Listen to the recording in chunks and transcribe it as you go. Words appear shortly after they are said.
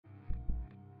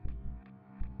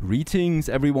Greetings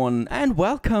everyone and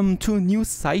welcome to a new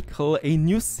cycle, a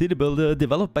new city builder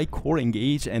developed by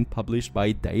CoreEngage and published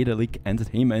by Daedalic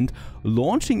Entertainment,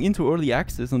 launching into early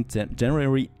access on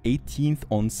January 18th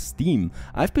on Steam.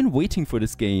 I've been waiting for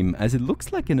this game as it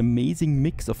looks like an amazing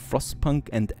mix of Frostpunk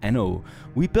and Anno.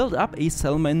 We build up a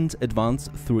settlement, advance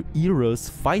through eras,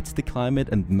 fight the climate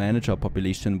and manage our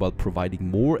population while providing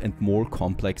more and more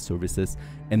complex services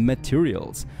and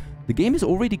materials. The game is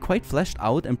already quite fleshed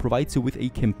out and provides you with a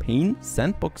campaign,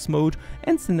 sandbox mode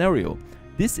and scenario.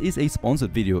 This is a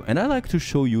sponsored video and I like to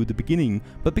show you the beginning,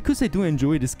 but because I do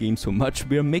enjoy this game so much,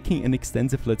 we are making an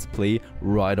extensive let's play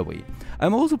right away.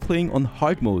 I'm also playing on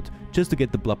hard mode just to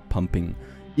get the blood pumping.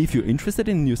 If you're interested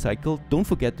in a new cycle, don't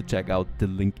forget to check out the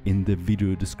link in the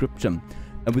video description.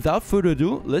 And without further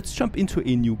ado, let's jump into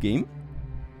a new game.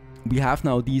 We have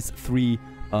now these three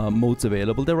modes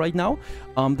available there right now.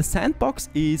 The sandbox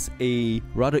is a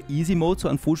rather easy mode, so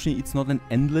unfortunately it's not an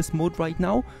endless mode right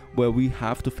now where we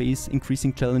have to face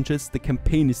increasing challenges. The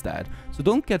campaign is that, so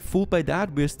don't get fooled by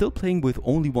that. We're still playing with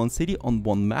only one city on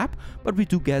one map, but we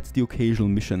do get the occasional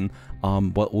mission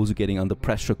while also getting under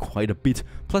pressure quite a bit.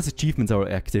 Plus achievements are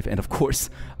active, and of course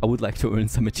I would like to earn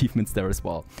some achievements there as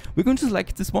well. We're going to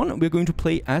select this one. We're going to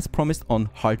play as promised on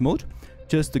hard mode,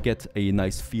 just to get a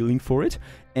nice feeling for it.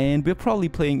 And we're probably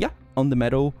playing, on the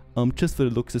meadow, just for the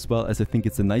looks as well, as I think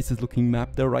it's the nicest looking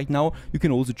map there right now. You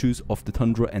can also choose off the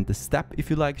tundra and the steppe if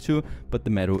you like to, but the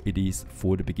meadow it is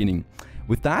for the beginning.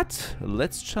 With that,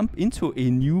 let's jump into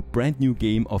a brand new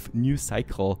game of new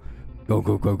cycle. Go,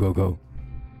 go, go, go, go.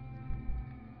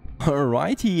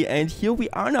 Alrighty, and here we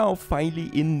are now finally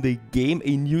in the game.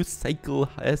 A new cycle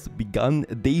has begun.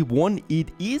 Day 1 it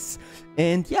is,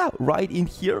 and right in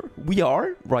here we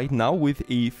are right now with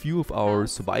a few of our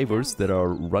survivors that are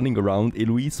running around.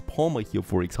 Eloise Palmer here,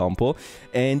 for example,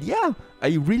 and I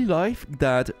really like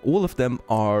that all of them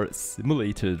are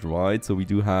simulated, right? So we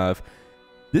do have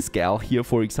this gal here,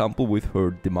 for example, with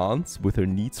her demands, with her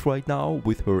needs right now,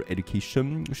 with her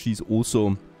education. She's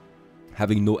also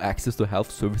having no access to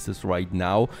health services right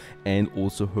now, and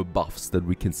also her buffs that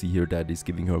we can see here that is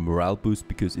giving her a morale boost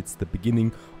because it's the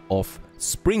beginning of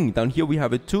spring. Down here we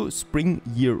have it too, spring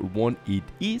year 1 it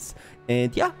is,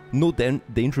 and no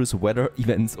dangerous weather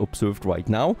events observed right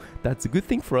now. That's a good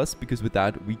thing for us because with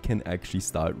that we can actually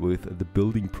start with the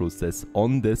building process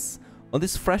on this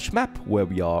fresh map where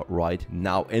we are right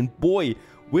now. And boy,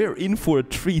 we're in for a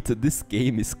treat. This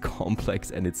game is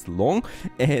complex and it's long,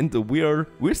 and we're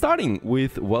starting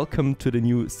with welcome to the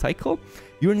new cycle.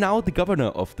 You're now the governor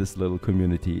of this little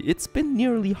community. It's been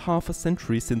nearly half a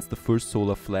century since the first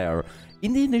solar flare.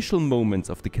 In the initial moments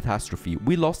of the catastrophe,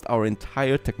 we lost our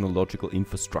entire technological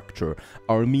infrastructure,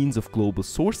 our means of global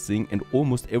sourcing, and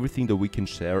almost everything that we can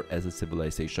share as a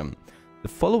civilization. The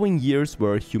following years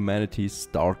were humanity's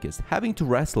darkest, having to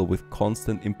wrestle with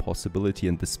constant impossibility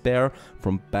and despair,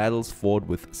 from battles fought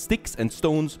with sticks and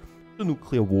stones to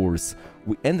nuclear wars.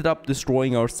 We ended up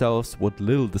destroying ourselves, what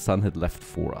little the sun had left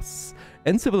for us,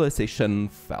 and civilization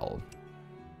fell.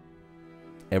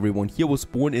 Everyone here was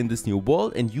born in this new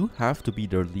world, and you have to be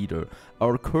their leader.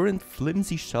 Our current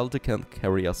flimsy shelter can't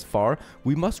carry us far.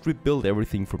 We must rebuild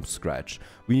everything from scratch.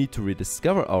 We need to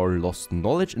rediscover our lost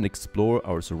knowledge and explore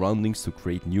our surroundings to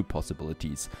create new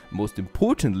possibilities. Most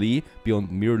importantly, beyond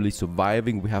merely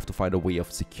surviving, we have to find a way of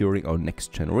securing our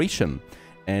next generation.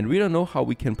 And we don't know how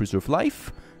we can preserve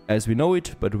life as we know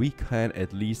it, but we can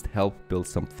at least help build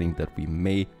something that we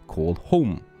may call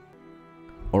home.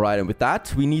 Alright, and with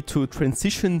that, we need to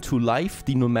transition to life.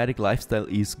 The nomadic lifestyle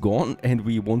is gone and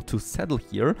we want to settle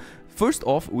here. First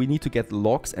off, we need to get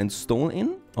logs and stone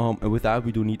in, and with that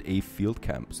we do need a field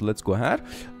camp. So let's go ahead.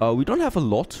 We don't have a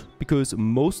lot because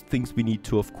most things we need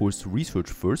to, of course, research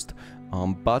first,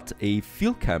 but a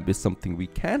field camp is something we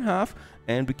can have,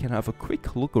 and we can have a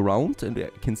quick look around, and we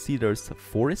can see there's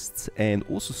forests and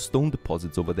also stone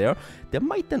deposits over there. There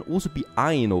might then also be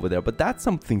iron over there, but that's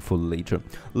something for later.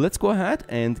 Let's go ahead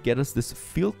and get us this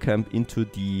field camp into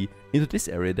this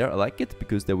area there. I like it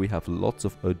because there we have lots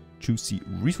of juicy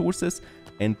resources,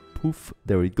 and poof,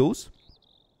 there it goes.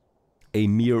 A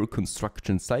mere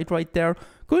construction site right there.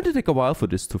 Going to take a while for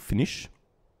this to finish.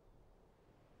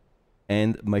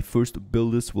 And my first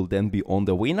builders will then be on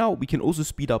their way now. We can also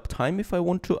speed up time if I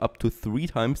want to, up to 3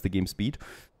 times the game speed.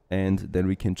 And then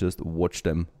we can just watch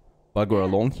them bugger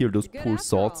along here, those poor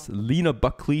sods. Lena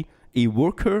Buckley, a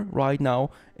worker right now,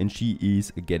 and she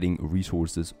is getting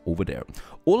resources over there.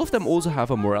 All of them also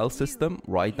have a morale system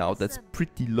right now that's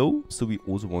pretty low, so we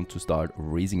also want to start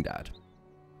raising that.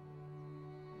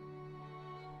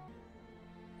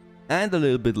 And a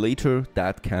little bit later,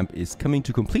 that camp is coming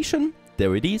to completion.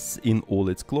 there it is in all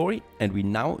its glory, and we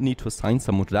now need to assign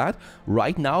someone to that.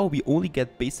 Right now we only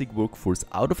get basic workforce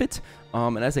out of it,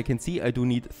 and as I can see, I do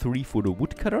need 3 for the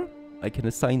woodcutter. I can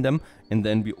assign them, and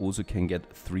then we also can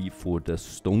get 3 for the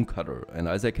stone cutter. And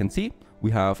as I can see,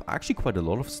 we have actually quite a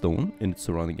lot of stone in its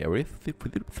surrounding area,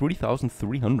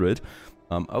 3,300.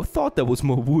 I thought there was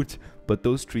more wood, but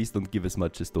those trees don't give as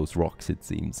much as those rocks, it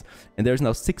seems. And there's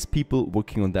now 6 people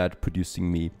working on that,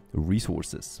 producing me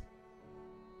resources.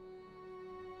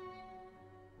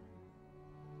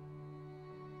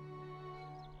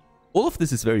 All of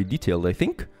this is very detailed, I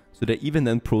think. So they're even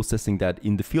then processing that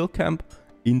in the field camp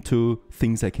into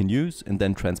things I can use, and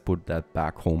then transport that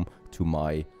back home to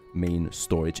my main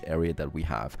storage area that we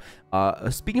have.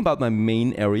 Speaking about my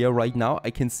main area right now,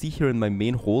 I can see here in my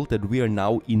main hall that we are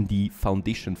now in the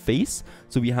foundation phase.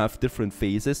 So we have different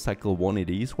phases. Cycle 1 it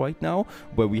is right now,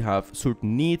 where we have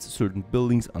certain needs, certain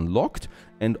buildings unlocked,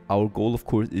 and our goal of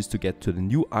course is to get to the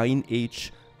new Iron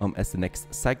Age as the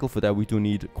next cycle. For that we do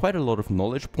need quite a lot of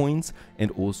knowledge points and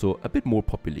also a bit more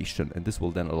population, and this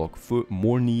will then unlock for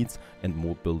more needs and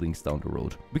more buildings down the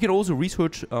road. We can also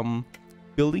research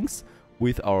buildings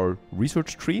with our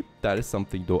research tree. That is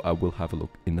something though I will have a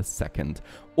look in a second.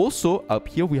 Also up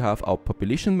here we have our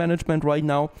population management right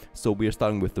now. So we are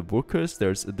starting with the workers.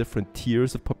 There's different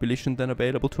tiers of population then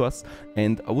available to us,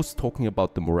 and I was talking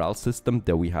about the morale system.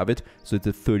 There we have it. So it's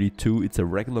a 32, it's a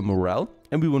regular morale,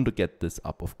 and we want to get this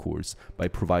up of course by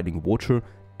providing water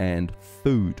and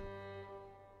food.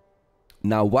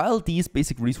 Now, while these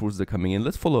basic resources are coming in,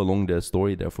 let's follow along the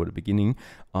story there for the beginning.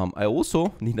 I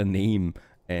also need a name.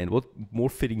 And what more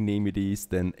fitting name it is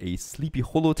than a Sleepy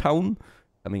Hollow town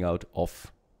coming out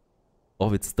of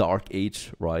its dark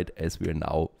age, right? As we are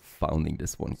now founding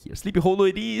this one here. Sleepy Hollow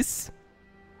it is!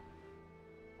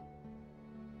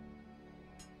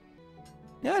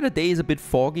 Yeah, the day is a bit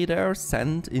foggy there,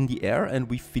 sand in the air, and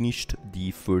we finished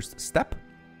the first step.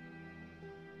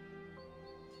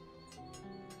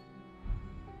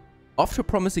 After a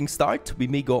promising start, we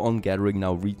may go on gathering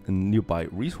now nearby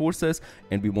resources,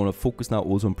 and we want to focus now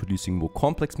also on producing more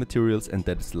complex materials, and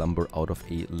that is lumber out of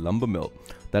a lumber mill.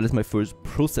 That is my first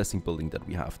processing building that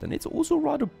we have. Then it's also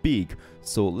rather big,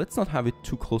 so let's not have it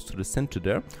too close to the center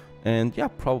there, and yeah,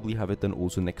 probably have it then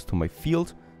also next to my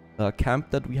field camp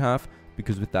that we have,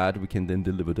 because with that we can then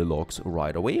deliver the logs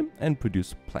right away and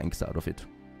produce planks out of it.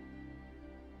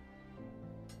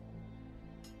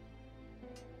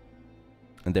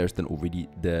 And there's then already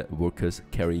the workers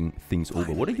carrying things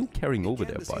over. What are you carrying over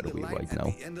there, by the way, right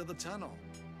now?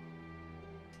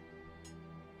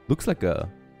 Looks like a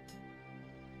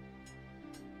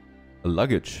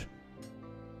luggage.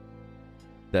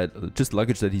 Just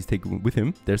luggage that he's taking with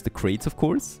him. There's the crates, of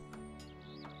course.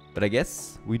 But I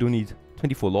guess we do need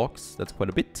 24 logs. That's quite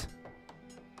a bit.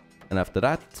 And after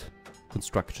that,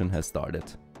 construction has started.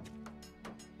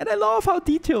 And I love how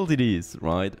detailed it is,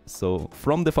 right? So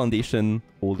from the foundation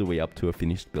all the way up to a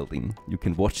finished building. You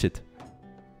can watch it.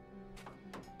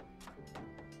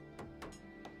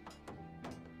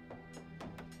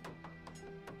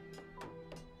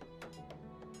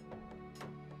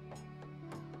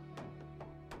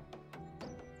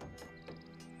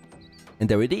 And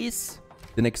there it is.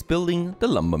 The next building, the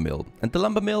lumber mill. And the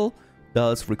lumber mill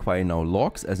does require now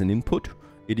logs as an input.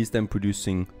 It is then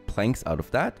producing planks out of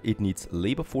that. It needs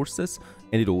labor forces,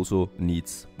 and it also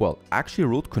needs, well, actually a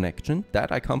road connection.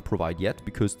 That I can't provide yet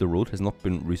because the road has not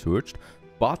been researched.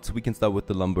 But we can start with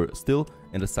the lumber still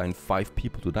and assign 5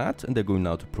 people to that, and they're going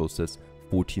now to process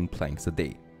 14 planks a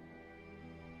day.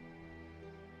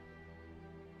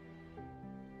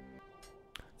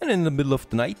 And in the middle of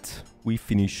the night, we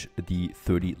finish the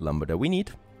 30 lumber that we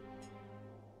need.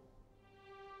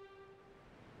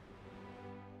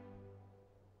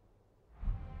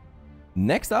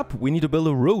 Next up, we need to build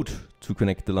a road to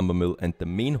connect the lumber mill and the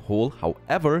main hall.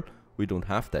 However, we don't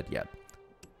have that yet.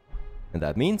 And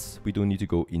that means we do need to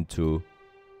go into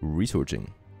researching.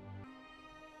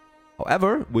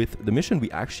 However, with the mission,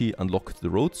 we actually unlocked the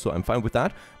road, so I'm fine with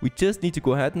that. We just need to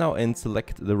go ahead now and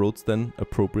select the roads then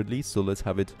appropriately. So let's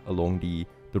have it along the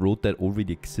road that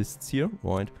already exists here,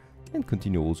 right? And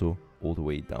continue also all the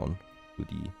way down to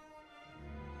the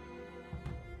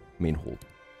main hall.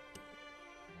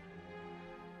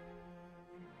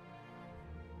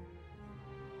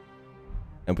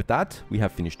 And with that, we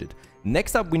have finished it.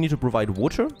 Next up, we need to provide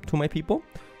water to my people.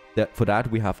 For that,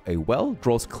 we have a well,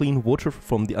 draws clean water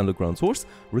from the underground source.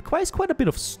 Requires quite a bit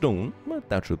of stone, but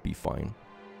that should be fine.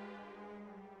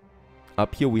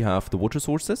 Up here, we have the water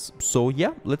sources. So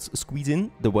yeah, let's squeeze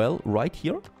in the well right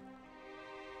here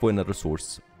for another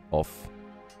source of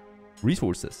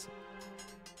resources.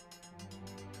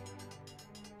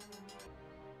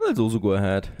 Let's also go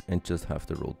ahead and just have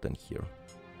the road then here.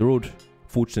 The road,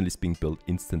 fortunately, is being built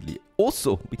instantly.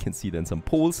 Also, we can see then some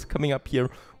poles coming up here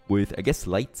with, I guess,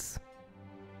 lights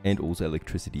and also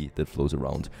electricity that flows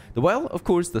around. The well, of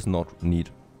course, does not need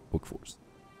workforce.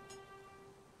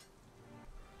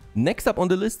 Next up on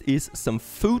the list is some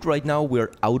food. Right now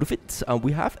we're out of it.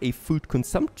 We have a food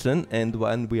consumption, and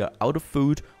when we are out of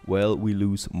food, well, we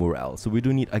lose morale. So we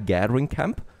do need a gathering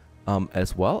camp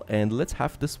as well. And let's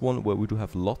have this one where we do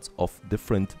have lots of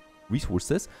different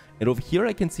resources. And over here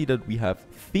I can see that we have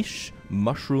fish,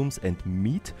 mushrooms and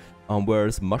meat,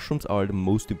 whereas mushrooms are the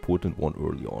most important one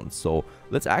early on. So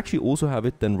let's actually also have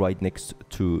it then right next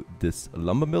to this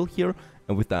lumber mill here.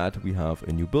 And with that, we have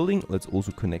a new building. Let's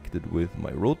also connect it with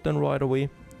my road then right away.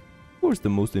 Of course, the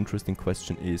most interesting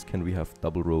question is, can we have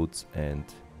double roads? And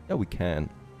yeah, we can.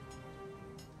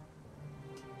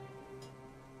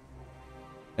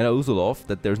 And I also love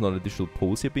that there's not additional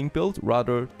poles here being built.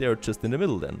 Rather, they're just in the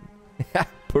middle then.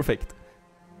 Perfect.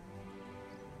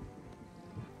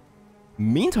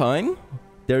 Meantime,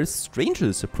 there's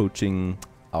strangers approaching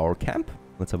our camp.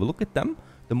 Let's have a look at them.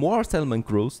 The more our settlement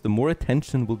grows, the more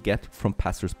attention we'll get from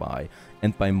passersby,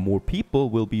 and by more people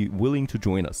will be willing to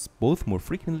join us, both more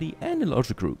frequently and in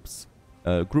larger groups.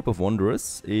 A group of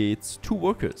wanderers, it's 2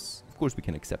 workers. Of course, we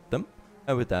can accept them.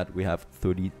 And with that, we have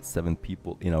 37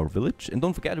 people in our village. And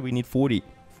don't forget, we need 40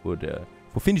 for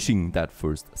finishing that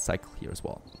first cycle here as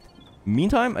well.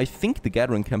 Meantime, I think the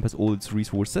gathering camp has all its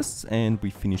resources, and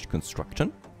we finished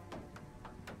construction.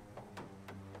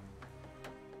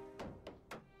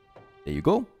 There you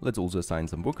go. Let's also assign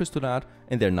some workers to that,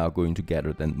 and they're now going to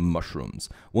gather then mushrooms.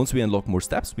 Once we unlock more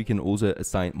steps, we can also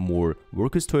assign more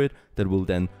workers to it that will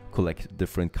then collect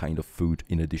different kind of food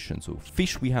in addition. So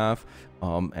fish we have,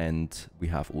 and we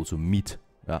have also meat,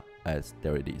 as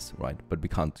there it is, right? But we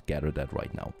can't gather that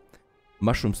right now.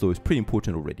 Mushrooms though is pretty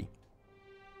important already.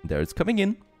 There it's coming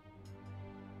in.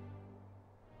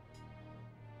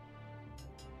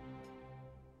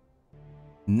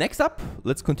 Next up,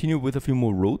 let's continue with a few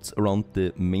more roads around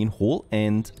the main hall,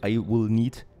 and I will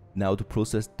need now to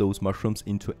process those mushrooms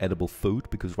into edible food,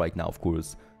 because right now, of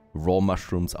course, raw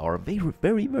mushrooms are a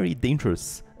very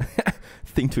dangerous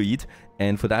thing to eat,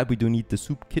 and for that we do need the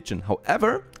soup kitchen.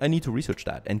 However, I need to research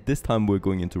that, and this time we're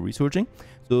going into researching.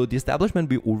 So the establishment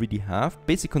we already have.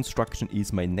 Basic construction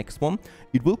is my next one.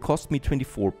 It will cost me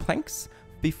 24 planks,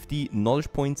 50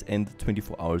 knowledge points, and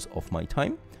 24 hours of my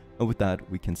time, and with that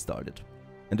we can start it.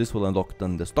 And this will unlock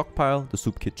then the stockpile, the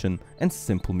soup kitchen, and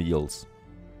simple meals.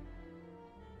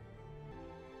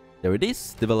 There it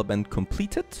is, development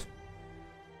completed.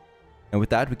 And with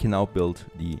that, we can now build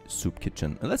the soup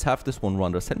kitchen. And let's have this one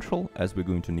rather central, as we're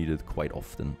going to need it quite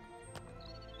often.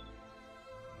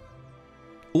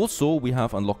 Also, we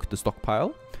have unlocked the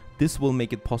stockpile. This will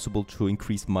make it possible to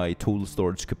increase my total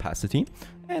storage capacity.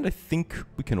 And I think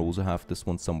we can also have this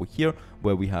one somewhere here,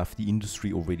 where we have the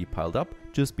industry already piled up.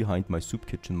 Just behind my soup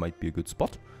kitchen might be a good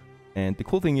spot. And the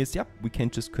cool thing is, yeah, we can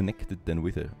just connect it then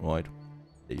with it, right?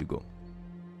 There you go.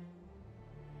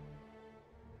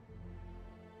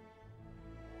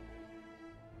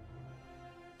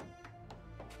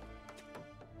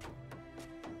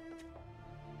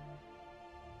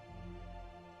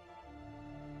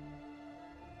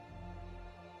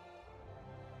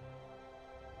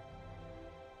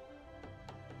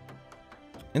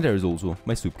 And there is also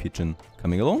my soup kitchen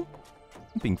coming along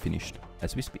and being finished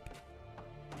as we speak.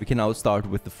 We can now start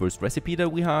with the first recipe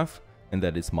that we have, and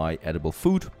that is my edible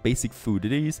food. Basic food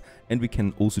it is, and we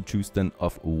can also choose then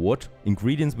of what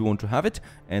ingredients we want to have it,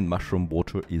 and mushroom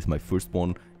water is my first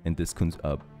one, and this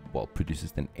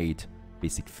produces then 8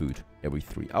 basic food every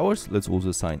 3 hours. Let's also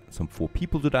assign some 4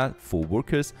 people to that, 4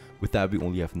 workers. With that we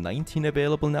only have 19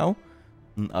 available now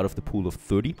out of the pool of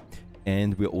 30.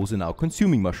 And we're also now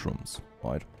consuming mushrooms,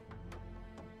 right?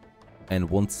 And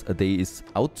once a day is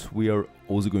out, we are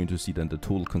also going to see then the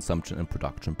total consumption and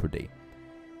production per day.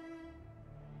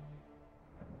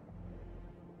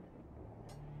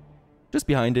 Just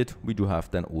behind it, we do have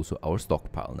then also our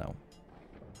stockpile now.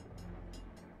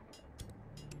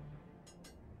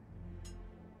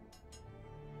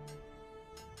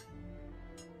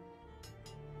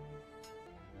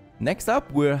 Next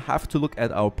up, we have to look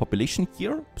at our population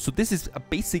here. So this is a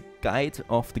basic guide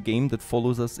of the game that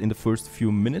follows us in the first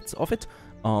few minutes of it.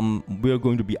 We are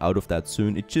going to be out of that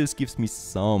soon. It just gives me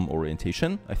some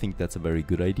orientation. I think that's a very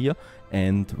good idea.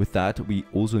 And with that, we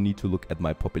also need to look at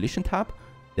my population tab.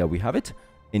 There we have it.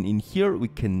 And in here, we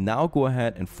can now go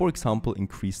ahead and, for example,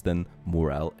 increase then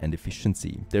morale and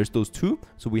efficiency. There's those 2.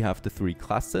 So we have the 3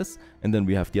 classes, and then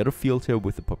we have the other field here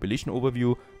with the population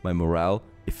overview, my morale,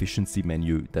 efficiency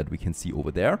menu that we can see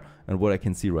over there. And what I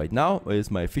can see right now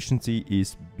is my efficiency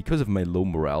is, because of my low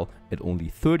morale, at only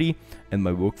 30, and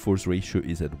my workforce ratio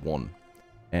is at 1.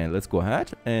 And let's go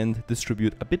ahead and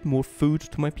distribute a bit more food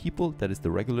to my people. That is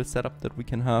the regular setup that we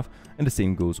can have. And the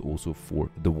same goes also for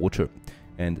the water.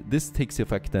 And this takes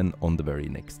effect then on the very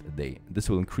next day. This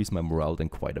will increase my morale then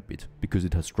quite a bit, because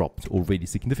it has dropped already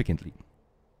significantly.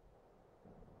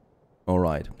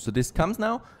 Alright, so this comes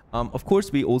now. Of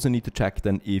course, we also need to check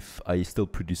then if I still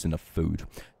produce enough food.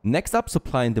 Next up,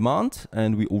 supply and demand.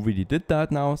 And we already did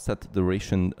that now. Set the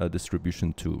ration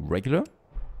distribution to regular.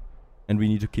 And we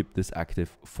need to keep this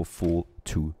active for full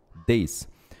 2 days.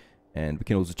 And we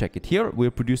can also check it here.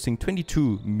 We're producing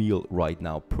 22 meal right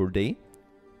now per day.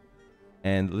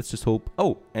 And let's just hope...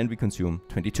 Oh, and we consume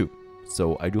 22.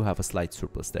 So I do have a slight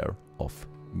surplus there of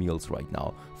meals right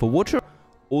now. For water,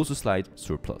 also slight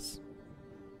surplus.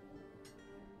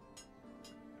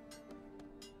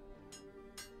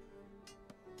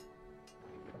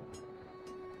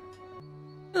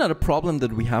 Another problem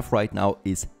that we have right now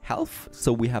is health.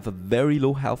 So we have a very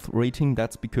low health rating.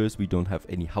 That's because we don't have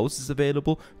any houses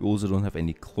available. We also don't have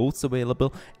any clothes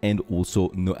available, and also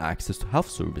no access to health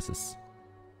services.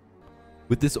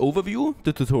 With this overview,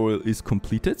 the tutorial is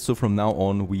completed. So from now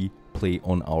on, we play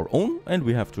on our own, and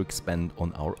we have to expand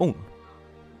on our own.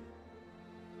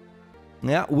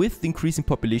 Yeah, with the increasing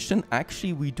population,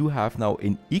 actually we do have now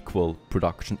an equal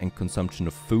production and consumption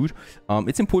of food.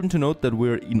 It's important to note that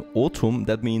we're in autumn.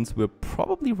 That means we're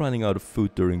probably running out of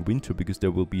food during winter, because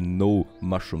there will be no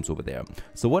mushrooms over there.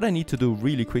 So what I need to do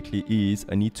really quickly is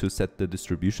I need to set the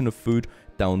distribution of food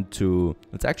down to,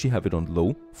 let's actually have it on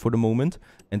low for the moment,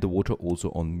 and the water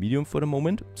also on medium for the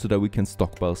moment, so that we can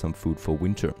stockpile some food for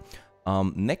winter.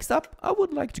 Next up, I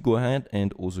would like to go ahead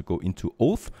and also go into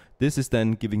Oath. This is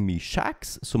then giving me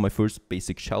shacks, so my first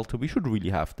basic shelter. We should really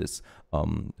have this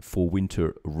for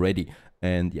winter ready.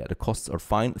 And yeah, the costs are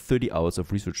fine. 30 hours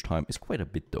of research time is quite a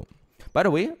bit though. By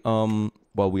the way,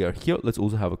 while we are here, let's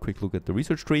also have a quick look at the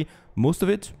research tree. Most of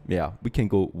it, yeah, we can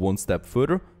go one step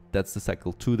further. That's the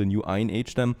cycle 2, the new Iron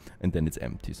Age then, and then it's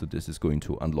empty. So this is going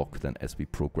to unlock then as we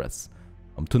progress.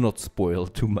 To not spoil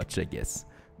too much, I guess,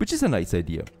 which is a nice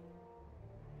idea.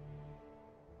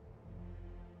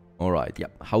 Alright, yeah,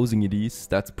 housing it is,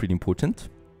 that's pretty important.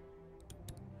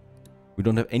 We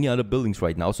don't have any other buildings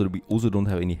right now, so we also don't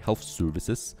have any health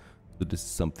services. So this is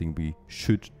something we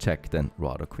should check then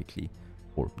rather quickly.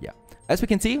 Or, yeah. As we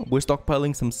can see, we're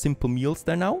stockpiling some simple meals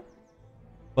there now.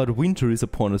 But winter is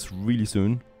upon us really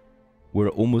soon. We're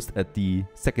almost at the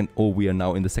second, or we are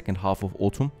now in the second half of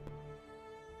autumn.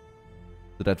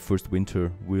 So that first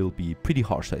winter will be pretty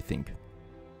harsh, I think.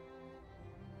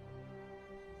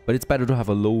 But it's better to have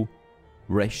a low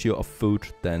ratio of food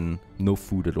than no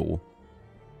food at all.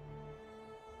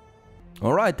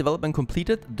 Alright, development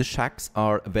completed. The shacks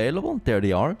are available. There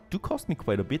they are. Do cost me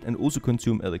quite a bit and also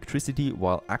consume electricity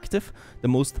while active. The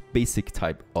most basic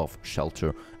type of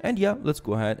shelter. And yeah, let's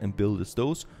go ahead and build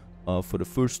those for the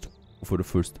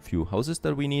first few houses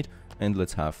that we need. And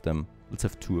let's have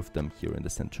 2 of them here in the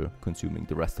center, consuming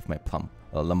the rest of my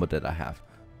lumber that I have.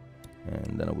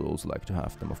 And then I would also like to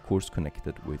have them, of course,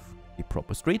 connected with a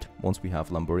proper street. Once we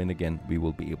have lumber in again, we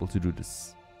will be able to do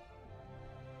this.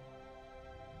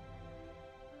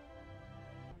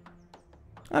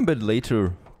 A bit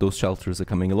later, those shelters are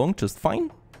coming along just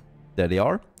fine. There they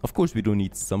are. Of course, we do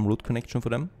need some road connection for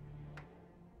them.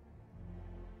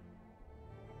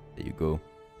 There you go.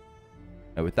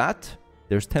 And with that,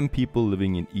 there's 10 people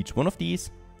living in each one of these.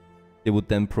 They would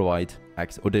then provide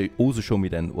access, or they also show me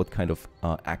then what kind of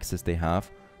access they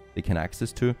can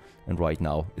access to. And right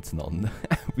now it's none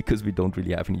because we don't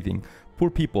really have anything. Poor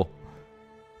people.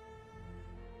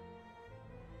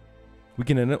 We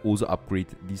can then also upgrade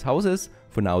these houses.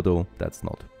 For now though, that's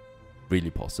not really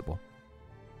possible.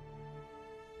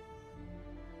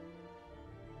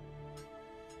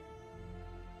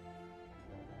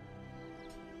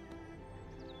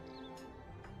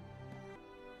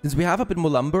 Since we have a bit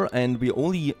more lumber and we're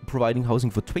only providing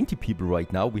housing for 20 people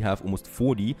right now, we have almost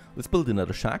 40. Let's build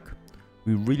another shack.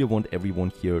 We really want everyone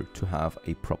here to have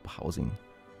a proper housing.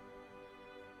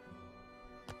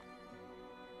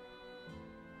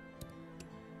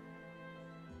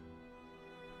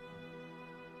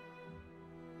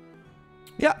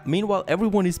 Yeah, meanwhile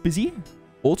everyone is busy.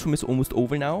 Autumn is almost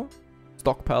over now.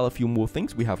 Stockpile a few more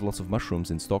things. We have lots of mushrooms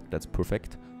in stock, that's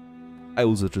perfect. I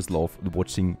also just love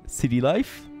watching city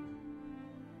life.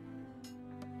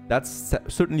 That's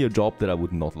certainly a job that I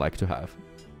would not like to have.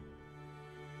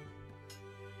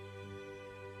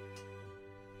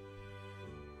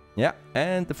 Yeah,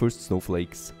 and the first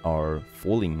snowflakes are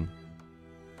falling.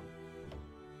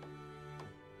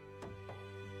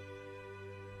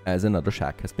 as another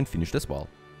shack has been finished as well.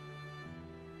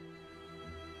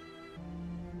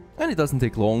 And it doesn't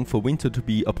take long for winter to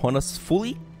be upon us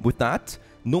fully. With that,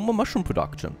 no more mushroom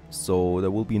production. So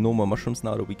there will be no more mushrooms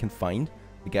now that we can find.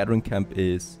 The gathering camp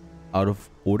is out of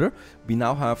order. We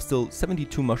now have still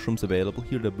 72 mushrooms available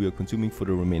here that we are consuming for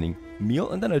the remaining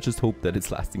meal. And then I just hope that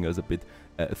it's lasting us a bit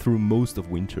through most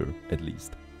of winter at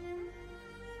least.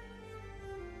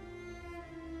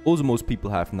 Also, most people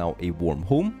have now a warm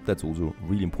home. That's also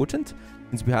really important.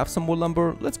 Since we have some more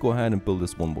lumber, let's go ahead and build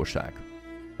this one more shack.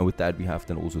 And with that, we have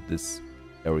then also this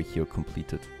area here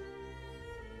completed.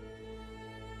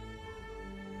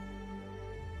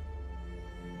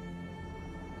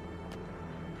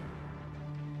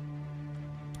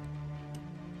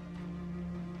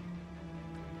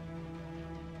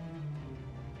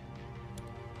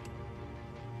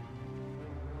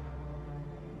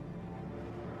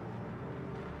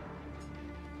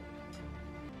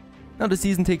 Now the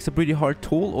season takes a pretty hard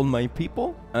toll on my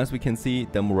people. As we can see,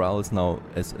 the morale is now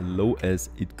as low as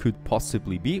it could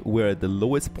possibly be. We're at the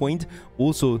lowest point.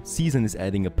 Also, season is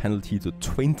adding a penalty to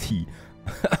 20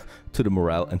 to the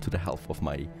morale and to the health of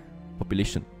my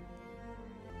population.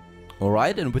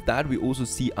 Alright, and with that we also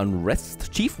see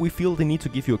unrest. Chief, we feel the need to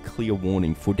give you a clear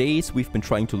warning. For days we've been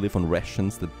trying to live on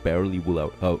rations that barely will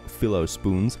fill our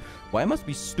spoons. Why must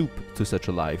we stoop to such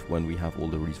a life when we have all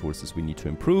the resources we need to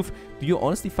improve? Do you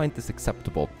honestly find this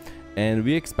acceptable? And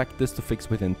we expect this to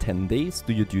fix within 10 days.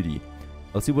 Do your duty.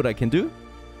 I'll see what I can do.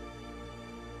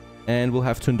 And we'll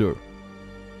have to endure.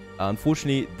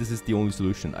 Unfortunately, this is the only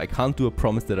solution. I can't do a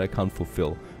promise that I can't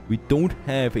fulfill. We don't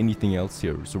have anything else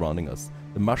here surrounding us.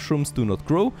 The mushrooms do not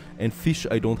grow, and fish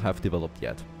I don't have developed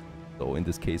yet. So in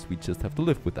this case, we just have to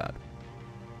live with that.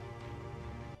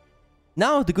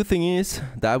 Now, the good thing is,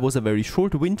 that was a very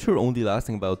short winter, only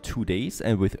lasting about 2 days.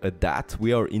 And with that,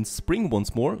 we are in spring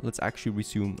once more. Let's actually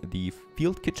resume the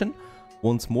field kitchen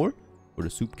once more, or the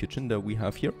soup kitchen that we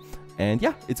have here. And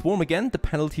yeah, it's warm again. The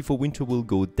penalty for winter will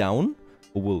go down,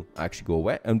 or will actually go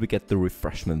away, and we get the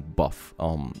refreshment buff.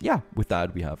 Yeah, with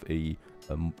that, we have a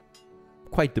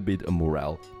quite a bit of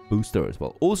morale booster as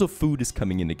well. Also, food is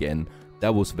coming in again.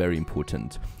 That was very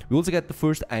important. We also get the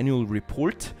first annual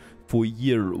report for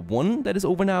year 1 that is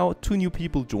over now. 2 new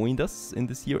people joined us in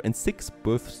this year and 6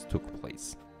 births took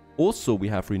place. Also, we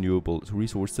have renewable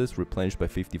resources replenished by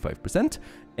 55%,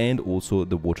 and also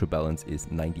the water balance is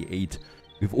 98.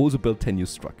 We've also built 10 new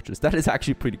structures. That is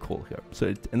actually pretty cool here. So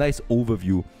it's a nice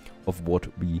overview of what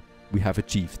we have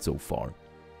achieved so far.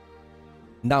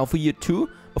 Now for year 2,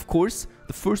 of course,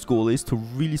 the first goal is to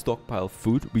really stockpile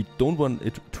food. We don't want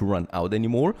it to run out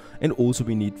anymore. And also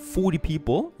we need 40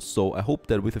 people. So I hope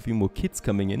that with a few more kids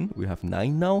coming in, we have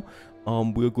 9 now,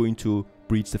 we're going to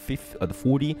reach the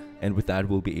 40. And with that,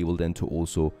 we'll be able then to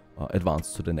also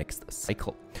advance to the next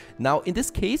cycle. Now, in this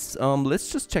case,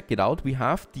 let's just check it out. We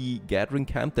have the gathering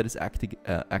camp that is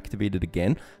activated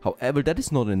again. However, that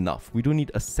is not enough. We do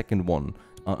need a second one.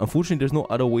 Unfortunately, there's no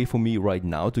other way for me right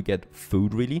now to get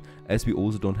food, really, as we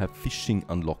also don't have fishing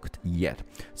unlocked yet.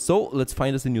 So let's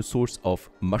find us a new source of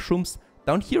mushrooms.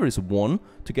 Down here is 1,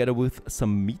 together with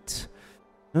some meat.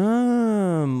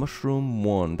 Mushroom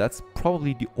 1. That's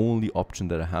probably the only option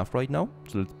that I have right now.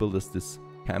 So let's build us this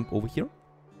camp over here,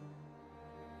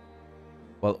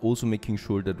 while also making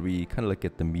sure that we kind of like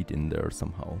get the meat in there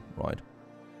somehow, right?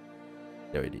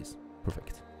 There it is.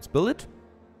 Perfect. Let's build it.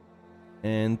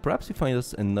 And perhaps we find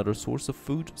us another source of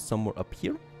food somewhere up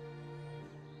here.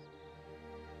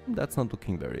 That's not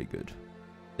looking very good.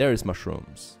 There is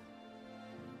mushrooms.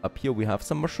 Up here we have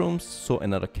some mushrooms, so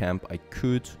another camp I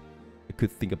could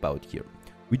think about here.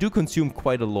 We do consume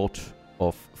quite a lot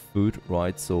of food,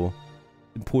 right? So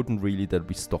important really that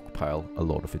we stockpile a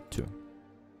lot of it too.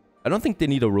 I don't think they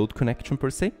need a road connection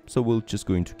per se, so we're just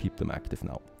going to keep them active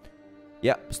now.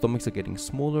 Yeah, stomachs are getting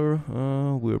smaller.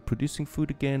 We're producing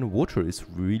food again. Water is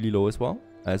really low as well.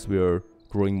 As we are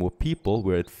growing more people,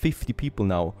 we're at 50 people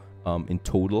now in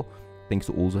total. Thanks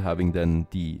to also having then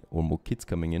more kids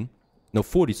coming in. No,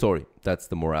 40, sorry. That's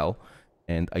the morale.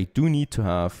 And I do need to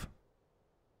have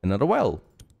another well.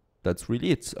 That's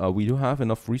really it. We do have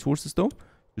enough resources though.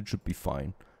 It should be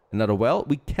fine. Another well,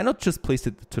 we cannot just place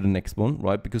it to the next one,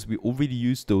 right? Because we already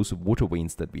used those water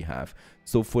veins that we have.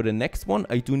 So for the next one,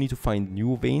 I do need to find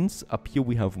new veins. Up here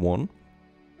we have 1.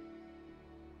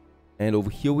 And over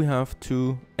here we have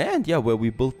 2. And yeah, where we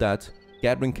built that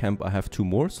gathering camp, I have 2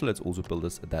 more. So let's also build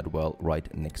us that well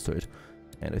right next to it.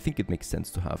 And I think it makes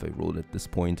sense to have a road at this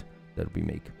point that we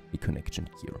make a connection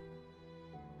here.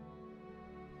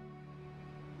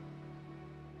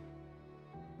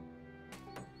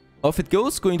 Off it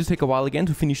goes. Going to take a while again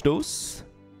to finish those.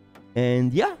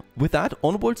 And yeah, with that,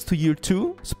 onwards to year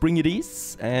 2, spring it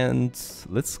is, and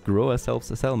let's grow ourselves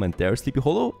a settlement there. Sleepy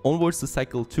Hollow, onwards to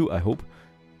cycle 2, I hope.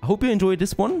 I hope you enjoyed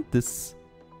this one, this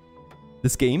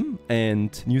game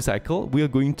and new cycle. We are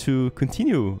going to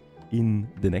continue in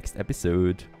the next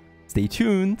episode. Stay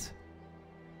tuned.